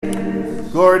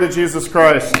Glory to Jesus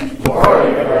Christ.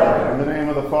 Glory to God. In the name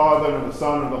of the Father, and of the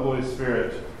Son, and of the Holy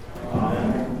Spirit.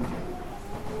 Amen.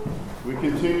 We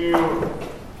continue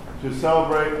to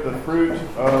celebrate the fruit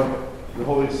of the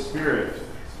Holy Spirit,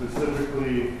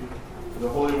 specifically the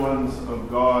holy ones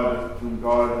of God, whom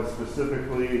God has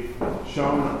specifically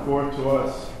shown forth to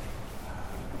us,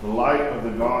 the light of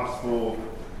the gospel,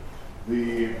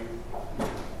 the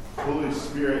Holy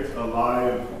Spirit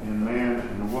alive in man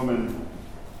and woman.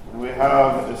 We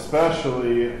have,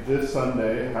 especially this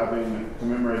Sunday, having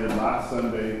commemorated last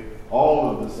Sunday, all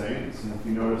of the saints. And if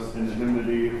you notice in the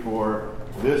hymnody for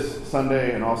this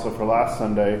Sunday and also for last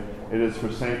Sunday, it is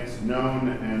for saints known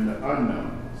and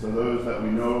unknown. So those that we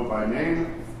know by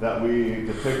name, that we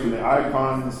depict in the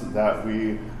icons, that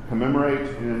we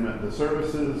commemorate in the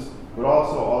services, but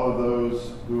also all of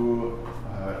those who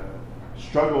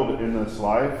struggled in this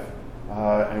life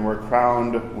and were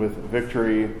crowned with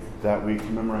victory, that we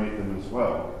commemorate them as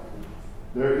well.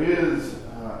 There is,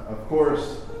 of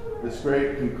course, this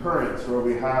great concurrence where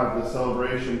we have the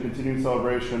celebration, continued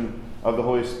celebration of the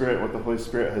Holy Spirit, what the Holy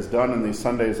Spirit has done in these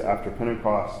Sundays after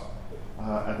Pentecost.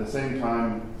 At the same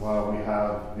time, while we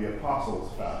have the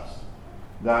Apostles' Fast,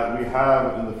 that we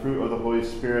have in the fruit of the Holy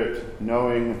Spirit,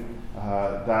 knowing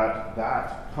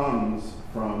that comes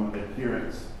from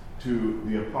adherence to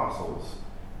the apostles,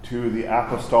 to the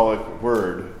apostolic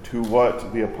word, to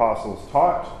what the apostles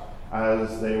taught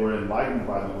as they were enlightened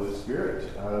by the Holy Spirit,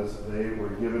 as they were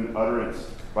given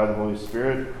utterance by the Holy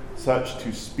Spirit, such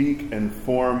to speak and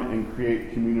form and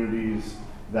create communities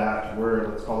that were,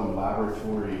 let's call them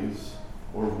laboratories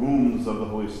or wombs of the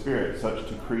Holy Spirit, such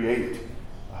to create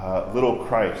little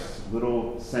Christs,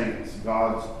 little saints,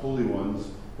 God's holy ones,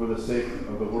 for the sake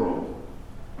of the world.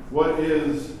 What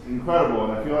is incredible,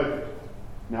 and I feel like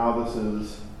now this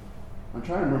is, I'm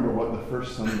trying to remember what the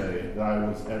first Sunday that I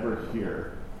was ever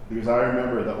here, because I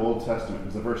remember the Old Testament,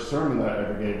 because the first sermon that I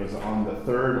ever gave was on the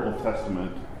third Old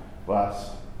Testament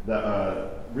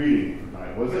reading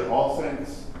night. Was it All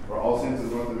Saints, or All Saints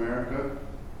of North America?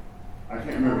 I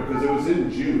can't remember, because it was in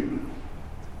June.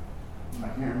 I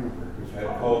can't remember. We've had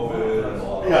COVID.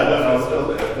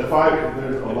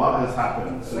 There's a lot has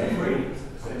happened.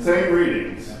 Same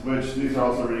readings, which these are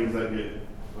also readings that get,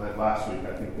 like last week,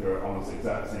 I think they were almost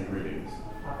exact same readings.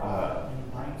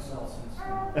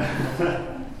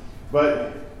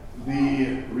 But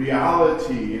the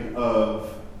reality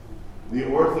of the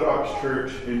Orthodox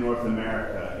Church in North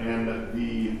America and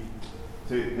the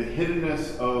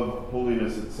hiddenness of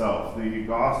holiness itself, the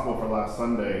gospel for last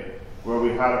Sunday, where we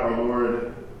had our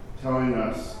Lord telling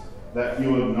us that He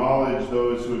will acknowledge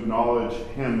those who acknowledge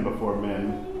Him before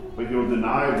men, but He will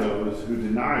deny those who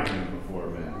deny Him before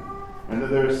men. And that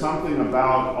there's something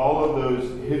about all of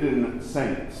those hidden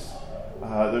saints.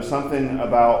 There's something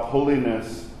about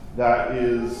holiness that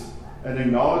is an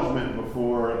acknowledgement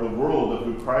before the world of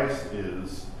who Christ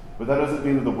is, but that doesn't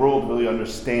mean that the world really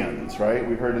understands, right?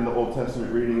 We heard in the Old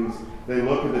Testament readings, they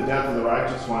look at the death of the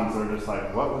righteous ones and are just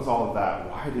like, what was all of that?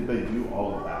 Why did they do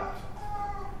all of that?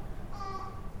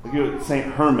 If you look at St.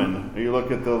 Herman, or you look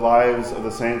at the lives of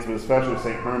the saints, but especially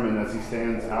St. Herman as he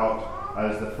stands out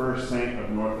as the first saint of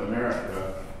North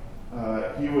America,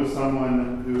 he was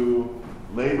someone who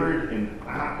labored in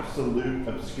absolute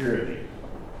obscurity.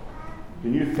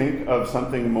 Can you think of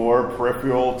something more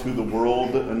peripheral to the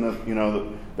world in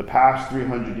the past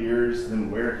 300 years than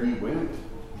where he went?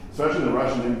 Especially the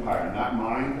Russian Empire, not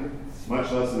mind,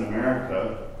 much less in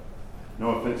America.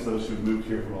 No offense to those who've moved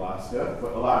here from Alaska,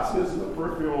 but Alaska is in the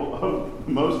peripheral of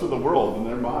most of the world in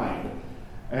their mind.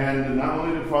 And not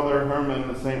only did Father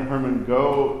Herman, St. Herman,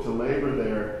 go to labor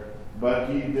there, but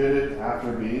he did it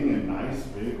after being in nice,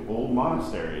 big, old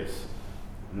monasteries.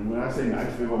 And when I say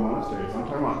nice, big, old monasteries, I'm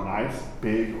talking about nice,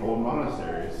 big, old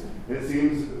monasteries. It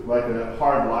seems like a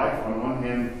hard life on one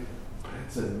hand, but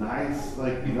it's a nice,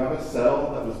 you have a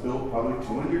cell that was built probably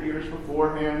 200 years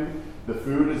beforehand. The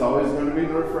food is always going to be in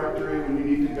the refectory when you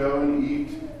need to go and eat.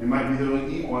 It might be that you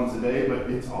only eat once a day, but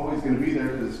it's always going to be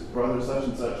there because brother such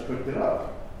and such cooked it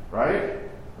up, right?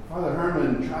 But Father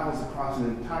Herman travels across an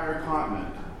entire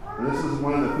continent. And this is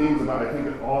one of the themes about, I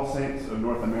think, all saints of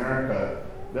North America,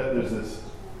 that there's this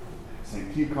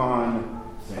St. Tikhon,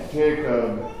 St.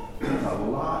 Jacob, a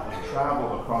lot of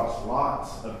travel across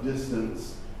lots of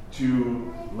distance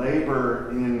to labor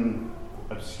in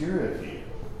obscurity.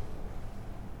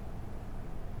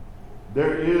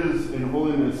 There is in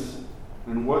holiness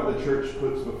and what the church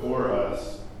puts before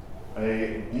us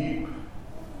a deep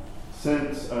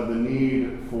sense of the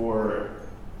need for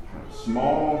kind of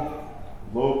small,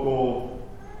 local,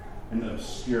 and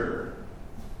obscure.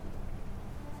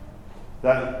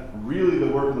 that really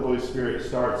the work of the Holy Spirit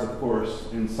starts, of course,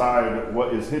 inside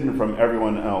what is hidden from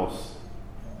everyone else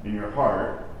in your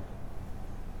heart.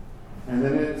 And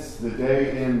then it's the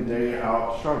day in, day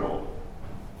out struggle.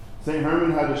 St.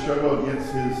 Herman had to struggle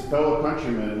against his fellow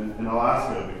countrymen in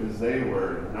Alaska because they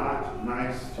were not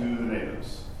nice to the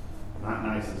natives. Not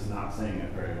nice is not saying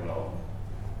it very well.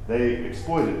 They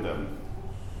exploited them,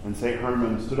 and St.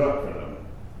 Herman stood up for them.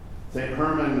 St.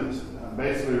 Herman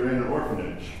basically ran an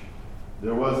orphanage.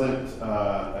 There wasn't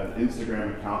an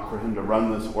Instagram account for him to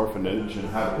run this orphanage and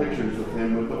have pictures of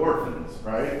him with the orphans,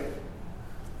 right?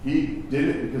 He did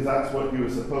it because that's what he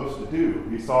was supposed to do.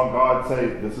 He saw God say,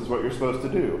 this is what you're supposed to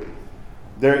do.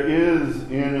 There is,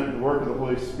 in the work of the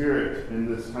Holy Spirit,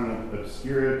 in this kind of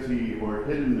obscurity or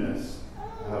hiddenness,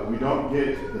 we don't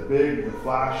get the big, the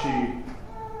flashy.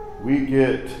 We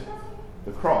get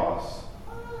the cross.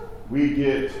 We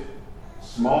get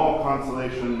small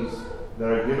consolations that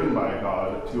are given by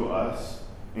God to us,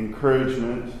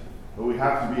 encouragement, but we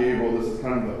have to be able, this is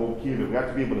kind of the whole key of it, we have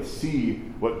to be able to see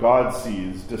what God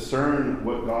sees, discern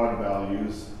what God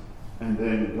values, and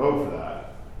then go for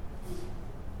that.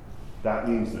 That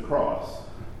means the cross.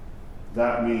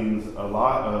 That means a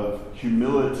lot of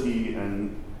humility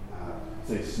and,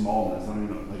 say, smallness. I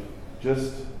mean,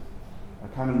 just a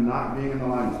kind of not being in the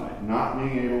limelight, not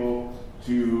being able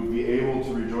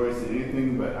to rejoice in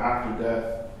anything but after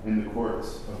death in the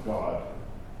courts of God.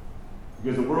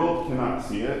 Because the world cannot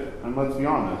see it, and let's be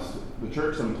honest, the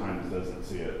church sometimes doesn't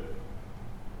see it.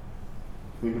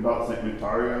 Think about St.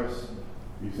 Nectarios.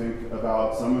 You think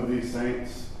about some of these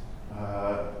saints,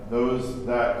 those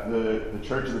that the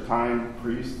church at the time,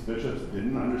 priests, bishops,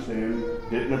 didn't understand,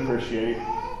 didn't appreciate,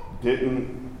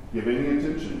 didn't give any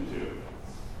attention to.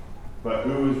 But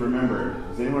who is remembered?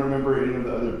 Does anyone remember any of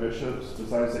the other bishops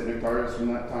besides St. Nectarios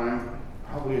from that time?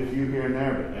 Probably a few here and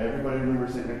there, but everybody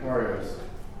remembers St. Nectarios.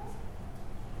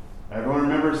 Everyone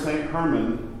remembers St.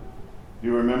 Herman. Do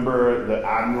you remember the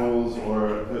admirals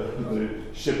or the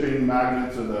shipping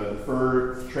magnates or the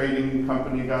fur trading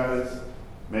company guys?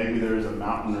 Maybe there's a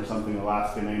mountain or something,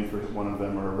 Alaska name for one of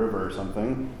them, or a river or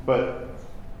something. But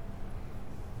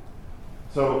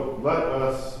so let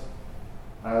us,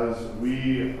 as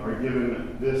we are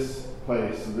given this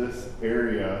place, this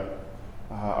area,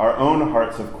 our own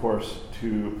hearts, of course,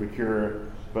 to procure,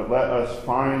 but let us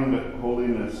find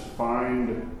holiness,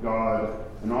 find God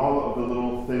in all of the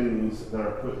little things that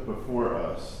are put before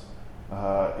us,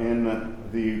 in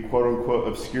the quote-unquote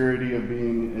obscurity of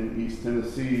being in East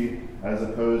Tennessee as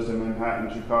opposed to Manhattan,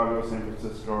 Chicago, San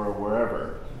Francisco, or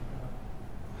wherever.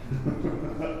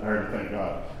 I heard, thank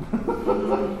God.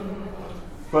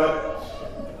 But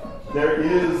there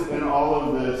is in all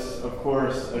of this, of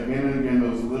course, again and again,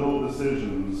 those little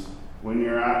decisions when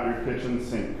you're at your kitchen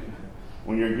sink,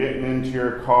 when you're getting into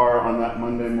your car on that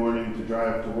Monday morning to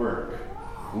drive to work,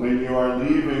 when you are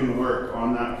leaving work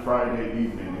on that Friday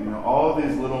evening. You know, all of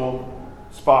these little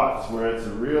spots where it's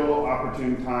a real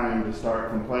opportune time to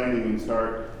start complaining and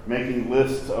start making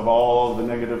lists of all the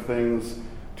negative things,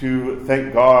 to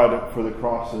thank God for the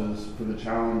crosses, for the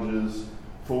challenges,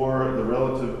 for the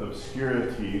relative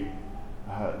obscurity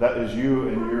that is you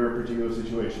in your particular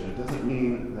situation. It doesn't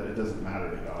mean that it doesn't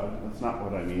matter to God. That's not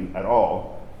what I mean at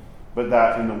all. But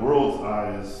that in the world's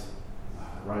eyes,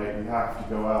 right, you have to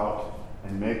go out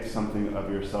and make something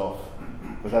of yourself.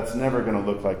 But that's never going to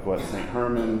look like what St.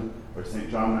 Herman or St.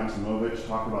 John Maximovich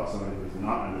talk about, somebody who's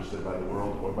not understood by the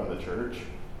world or by the church.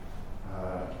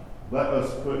 Let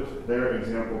us put their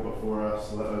example before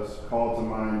us. Let us call to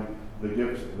mind the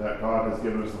gift that God has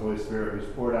given us, the Holy Spirit,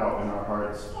 who's poured out in our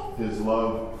hearts His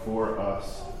love for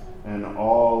us and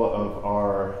all of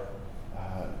our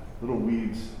little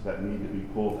weeds that need to be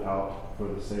pulled out for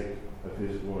the sake of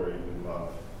His glory and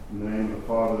love. In the name of the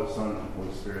Father, the Son, and the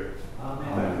Holy Spirit.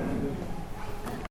 Amen.